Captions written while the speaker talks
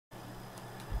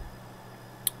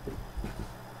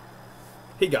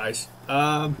Hey guys,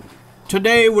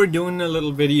 today we're doing a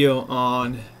little video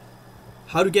on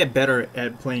how to get better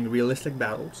at playing realistic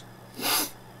battles,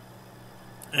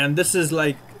 and this is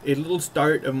like a little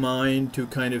start of mine to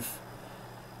kind of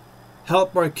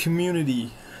help our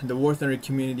community, the War Thunder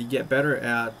community, get better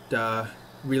at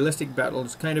realistic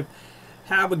battles, kind of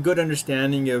have a good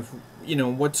understanding of, you know,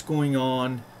 what's going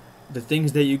on, the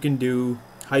things that you can do,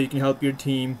 how you can help your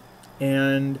team,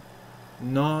 and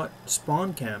not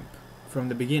spawn camp from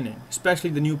the beginning, especially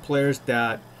the new players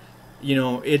that, you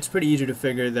know, it's pretty easy to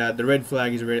figure that the red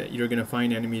flag is where you're going to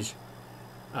find enemies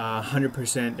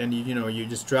 100%, and you know, you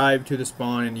just drive to the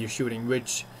spawn and you're shooting,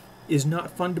 which is not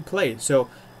fun to play. So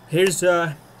here's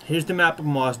the map of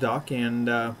Mozdok, and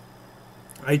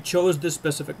I chose this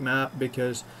specific map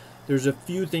because there's a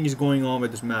few things going on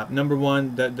with this map. Number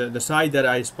one, the side that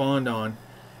I spawned on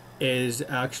is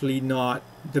actually not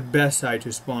the best side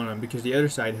to spawn on, because the other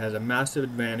side has a massive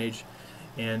advantage,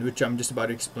 and which I'm just about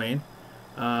to explain.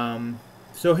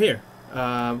 So here,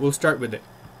 we'll start with it.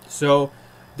 So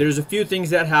there's a few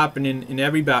things that happen in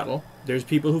every battle. There's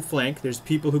people who flank, there's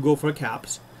people who go for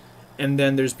caps, and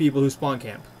then there's people who spawn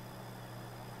camp,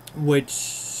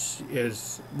 which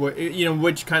is, you know,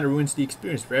 which kind of ruins the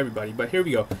experience for everybody. But here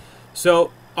we go.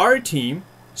 So our team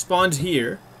spawns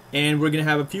here, and we're gonna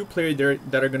have a few players there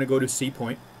that are gonna go to C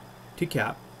point to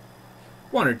cap,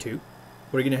 one or two.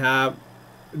 We're gonna have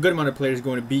a good amount of players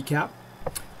going to B cap,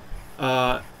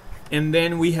 and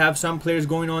then we have some players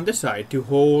going on this side to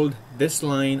hold this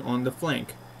line on the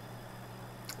flank.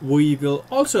 We will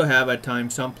also have at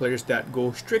times some players that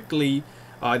go strictly,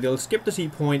 they'll skip the C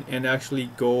point and actually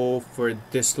go for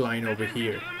this line over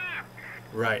here.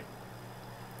 Right.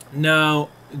 Now,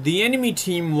 the enemy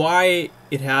team, why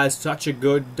it has such a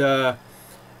good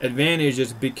advantage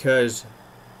is because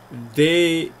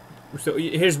so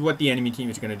here's what the enemy team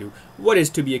is going to do. What is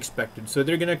to be expected? So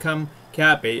they're going to come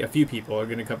cap A. A few people are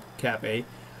going to come cap A.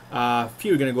 A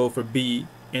few are going to go for B,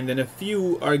 and then a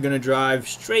few are going to drive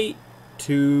straight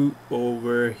to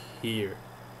over here.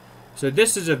 So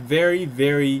this is a very,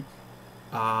 very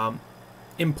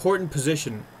important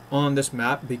position on this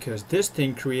map, because this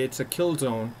thing creates a kill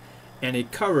zone, and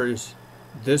it covers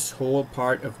this whole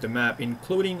part of the map,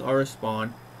 including our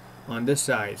spawn on this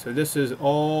side. So this is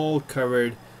all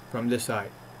covered from this side.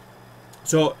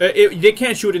 So they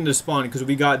can't shoot in the spawn because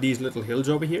we got these little hills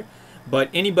over here, but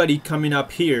anybody coming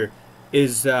up here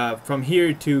is from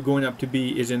here to going up to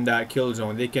B is in that kill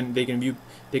zone. They can view,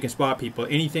 they can spot people.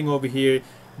 Anything over here,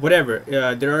 whatever.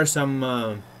 There are some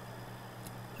I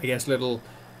guess little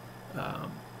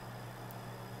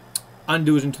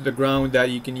undos into the ground that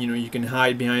you can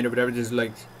hide behind or whatever. There's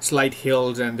like slight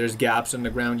hills and there's gaps in the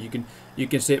ground you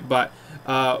can sit. But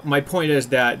my point is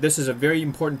that this is a very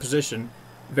important position,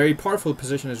 very powerful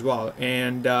position as well,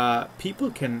 and people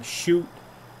can shoot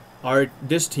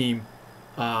this team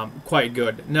quite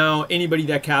good. Now anybody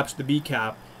that caps the B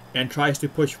cap and tries to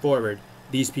push forward,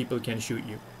 these people can shoot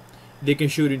you. They can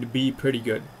shoot into B pretty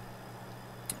good.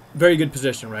 Very good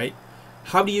position, right?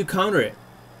 How do you counter it?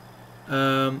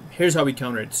 Here's how we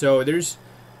counter it. So there's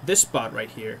this spot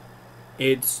right here.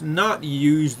 It's not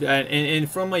used, and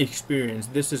from my experience,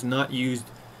 this is not used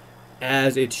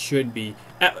as it should be,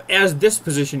 as this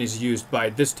position is used by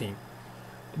this team.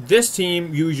 This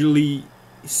team usually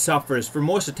suffers. For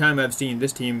most of the time I've seen,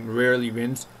 this team rarely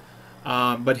wins.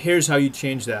 But here's how you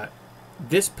change that.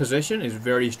 This position is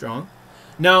very strong.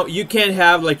 Now, you can't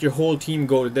have like your whole team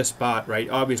go to this spot, right?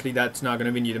 Obviously, that's not going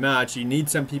to win you the match. You need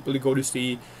some people to go to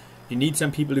C. You need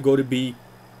some people to go to B.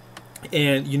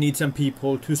 And you need some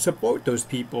people to support those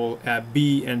people at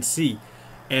B and C.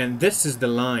 And this is the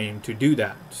line to do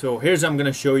that. So here's, I'm going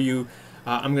to show you.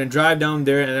 I'm going to drive down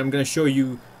there, and I'm going to show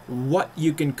you what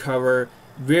you can cover,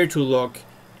 where to look,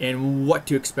 and what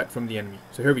to expect from the enemy.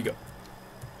 So here we go.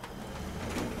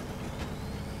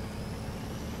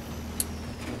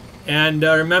 And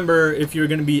remember, if you're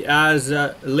going to be as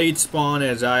late spawn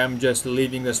as I am just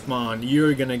leaving the spawn,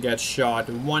 you're going to get shot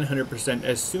 100%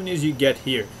 as soon as you get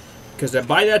here. Because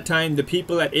by that time, the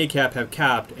people at A cap have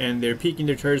capped, and they're peeking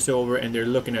their turrets over, and they're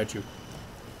looking at you.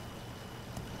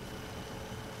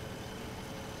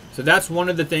 So that's one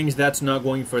of the things that's not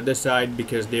going for this side,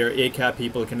 because their A cap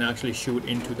people can actually shoot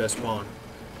into the spawn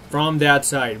from that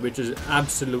side, which is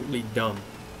absolutely dumb.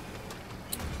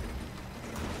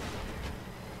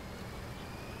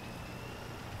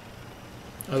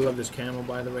 I love this camo,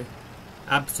 by the way.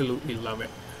 Absolutely love it.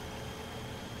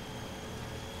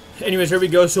 Anyways, here we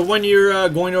go. So when you're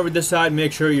going over this side,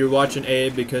 make sure you're watching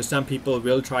A, because some people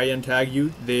will try and tag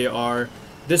you. They are,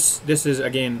 this is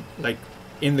again like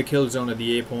in the kill zone of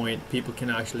the A point. People can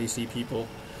actually see people.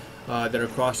 that are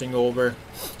crossing over.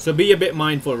 So be a bit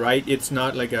mindful, right? It's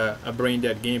not like a brain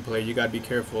dead gameplay. You gotta be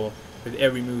careful with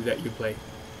every move that you play.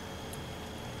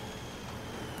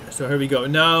 So here we go.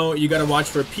 Now you gotta watch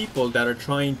for people that are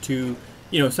trying to,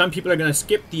 you know, some people are gonna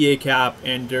skip the A cap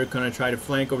and they're gonna try to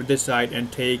flank over this side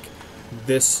and take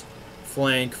this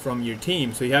flank from your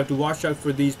team. So you have to watch out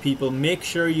for these people. Make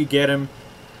sure you get them,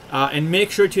 and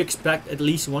make sure to expect at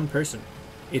least one person.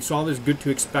 It's always good to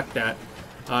expect that,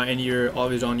 and you're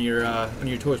always on your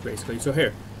toes, basically. So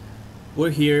here, we're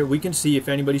here. We can see if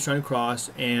anybody's trying to cross,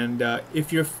 and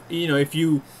if you're, you know, if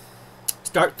you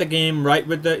start the game right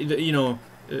with the you know,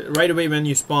 right away when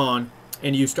you spawn,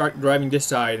 and you start driving this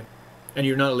side, and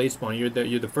you're not a late spawn, you're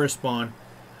the first spawn.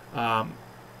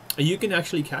 You can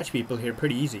actually catch people here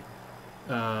pretty easy.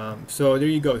 So there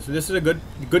you go. So this is a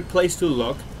good place to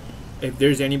look if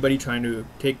there's anybody trying to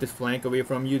take this flank away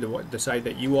from you, the side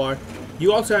that you are.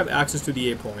 You also have access to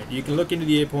the A point. You can look into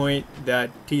the A point. That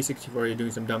T-64 is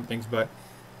doing some dumb things, but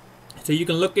so you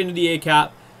can look into the A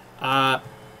cap,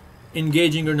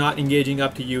 engaging or not engaging,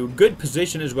 up to you. Good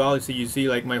position as well. So you see,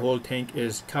 like, my whole tank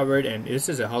is covered, and this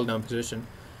is a held down position.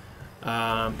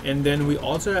 And then we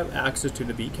also have access to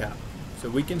the B cap. So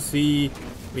we can see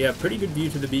we have pretty good view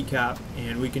to the B cap,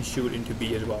 and we can shoot into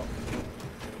B as well.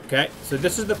 Okay, so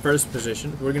this is the first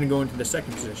position. We're going to go into the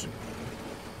second position.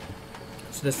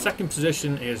 So the second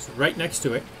position is right next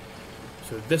to it.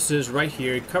 So this is right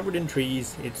here, covered in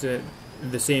trees. It's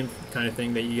the same kind of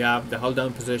thing that you have, the held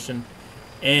down position,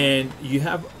 and you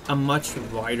have a much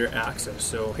wider access.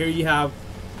 So here you have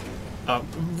a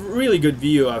really good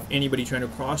view of anybody trying to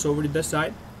cross over to this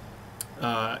side.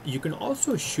 You can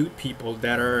also shoot people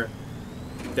that are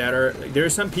there are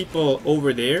some people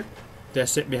over there that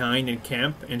sit behind and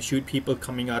camp and shoot people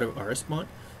coming out of our spawn.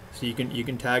 So you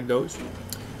can tag those.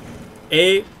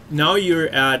 Now you're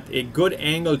at a good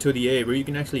angle to the A where you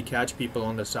can actually catch people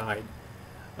on the side.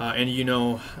 And you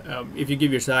know, if you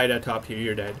give your side a top here,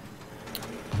 you're dead.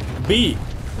 B,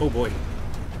 oh boy.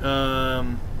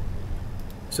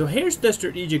 So here's the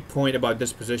strategic point about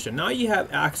this position. Now you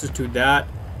have access to that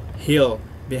hill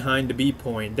behind the B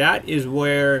point. That is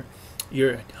where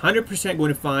you're 100% going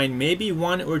to find maybe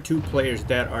one or two players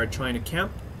that are trying to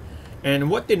camp. And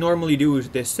what they normally do is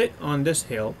they sit on this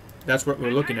hill. That's what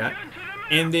we're looking at.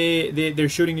 And they're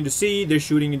shooting into C. They're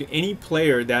shooting into any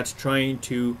player that's trying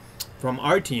to, from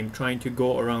our team, trying to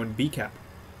go around B cap.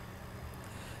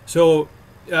 So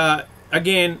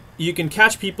again, you can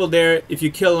catch people there. If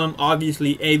you kill them,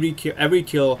 obviously every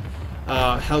kill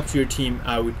helps your team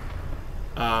out.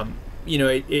 You know,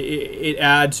 it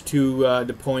adds to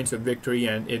the points of victory,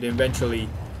 and it eventually,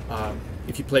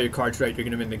 if you play your cards right, you're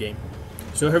going to win the game.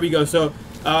 So here we go. So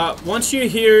once you're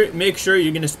here, make sure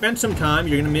you're going to spend some time.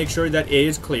 You're going to make sure that A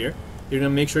is clear. You're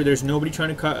going to make sure there's nobody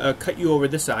trying to cut you over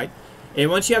this side.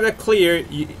 And once you have that clear,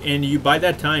 by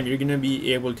that time, you're going to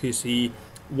be able to see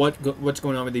what's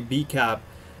going on with the B cap.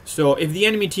 So if the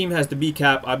enemy team has the B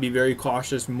cap, I'll be very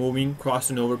cautious moving,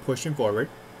 crossing over, pushing forward.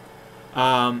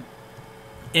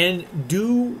 And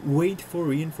do wait for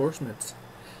reinforcements.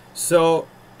 So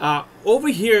over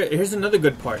here, here's another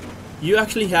good part. You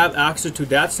actually have access to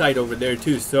that side over there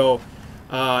too. So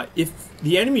if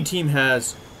the enemy team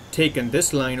has taken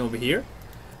this line over here,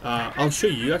 I'll show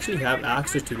you. You actually have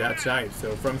access to that side.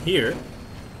 So from here,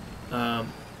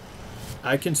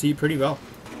 I can see pretty well.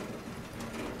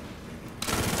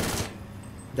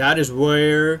 That is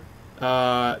where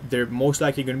they're most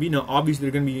likely going to be. Now, obviously,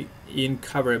 they're going to be in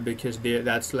cover because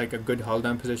that's like a good hold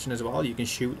down position as well. You can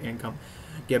shoot and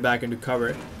get back into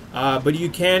cover. But you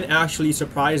can actually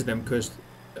surprise them because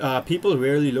people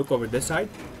rarely look over this side.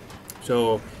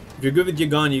 So if you're good with your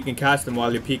gun, you can catch them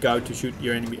while you peek out to shoot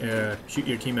your enemy, shoot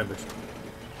your team members.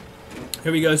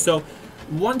 Here we go. So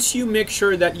once you make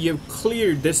sure that you've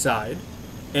cleared this side,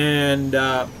 and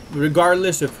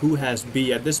regardless of who has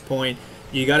B at this point,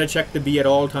 you got to check the B at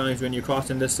all times when you're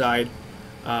crossing this side.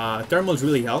 Thermals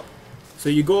really help. So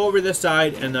you go over this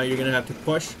side, and now you're going to have to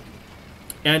push.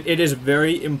 And it is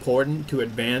very important to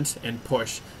advance and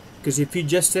push. Because if you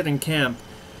just sit and camp,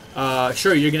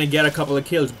 sure, you're going to get a couple of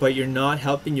kills, but you're not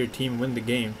helping your team win the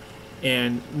game.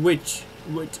 And which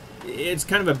it's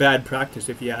kind of a bad practice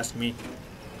if you ask me.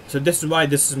 So this is why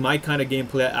this is my kind of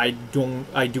gameplay. I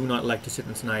do not like to sit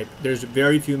and snipe. There's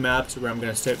very few maps where I'm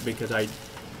going to sit because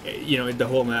the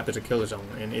whole map is a kill zone,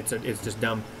 and it's just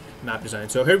dumb map design.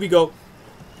 So here we go.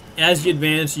 As you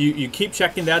advance, you keep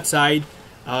checking that side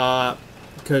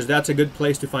because that's a good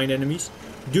place to find enemies.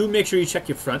 Do make sure you check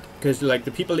your front because like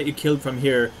the people that you killed from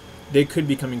here, they could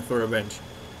be coming for revenge.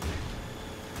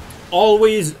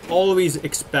 Always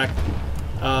expect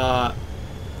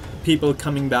people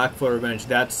coming back for revenge.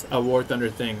 That's a War Thunder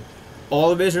thing.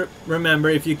 Always remember,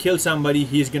 if you kill somebody,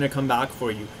 he's gonna come back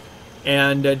for you.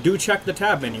 And do check the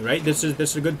tab menu, right? This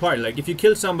is a good part. Like, if you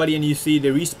kill somebody and you see they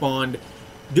respawned,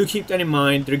 do keep that in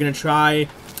mind. They're gonna try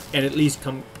and at least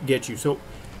come get you. So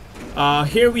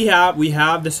here we have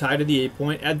the side of the A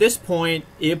point. At this point,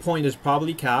 A point is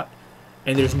probably capped,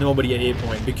 and there's nobody at A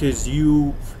point because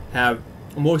you have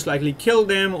most likely killed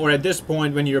them, or at this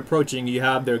point when you're approaching, you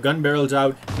have their gun barrels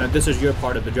out. Now this is your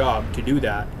part of the job to do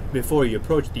that before you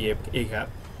approach the A cap.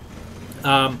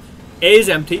 A is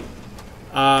empty.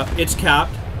 It's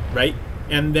capped, right?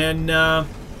 And then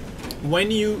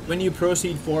when you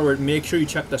proceed forward, make sure you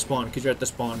check the spawn because you're at the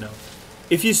spawn now.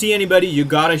 If you see anybody, you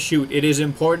gotta shoot. It is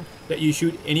important that you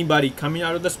shoot anybody coming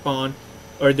out of the spawn,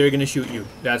 or they're gonna shoot you.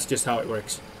 That's just how it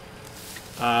works.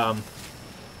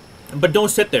 But don't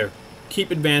sit there.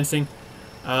 Keep advancing.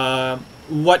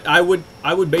 What I would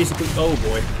basically, oh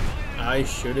boy, I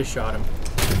should have shot him.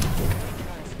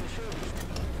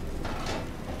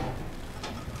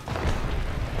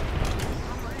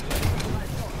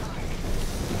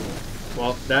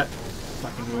 Well, that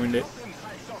fucking ruined it.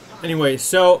 Anyway,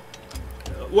 so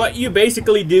what you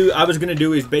basically do, I was gonna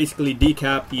do, is basically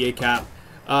decap the A cap.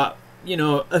 You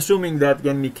know, assuming that the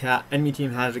enemy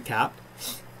team has a cap.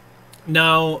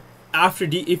 Now,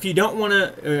 if you don't want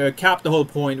to cap the whole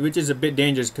point, which is a bit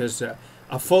dangerous, because a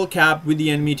full cap with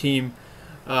the enemy team,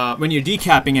 when you're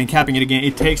decapping and capping it again,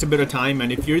 it takes a bit of time.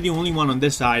 And if you're the only one on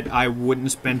this side, I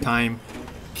wouldn't spend time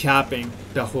capping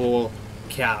the whole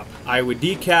cap. I would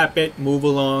decap it, move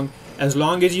along. As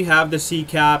long as you have the C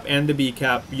cap and the B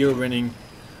cap, you're winning,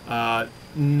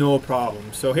 no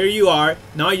problem. So here you are.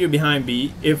 Now you're behind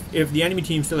B. If the enemy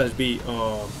team still has B,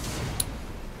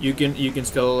 you can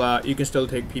still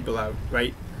take people out,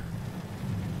 right?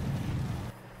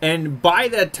 And by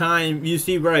that time, you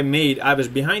see where I was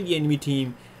behind the enemy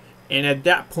team, and at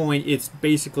that point, it's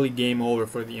basically game over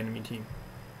for the enemy team.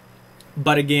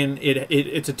 But again,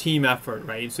 it's a team effort,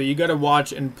 right? So you got to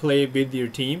watch and play with your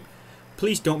team.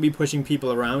 Please don't be pushing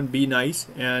people around. Be nice,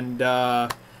 and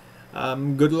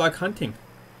good luck hunting.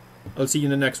 I'll see you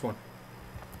in the next one.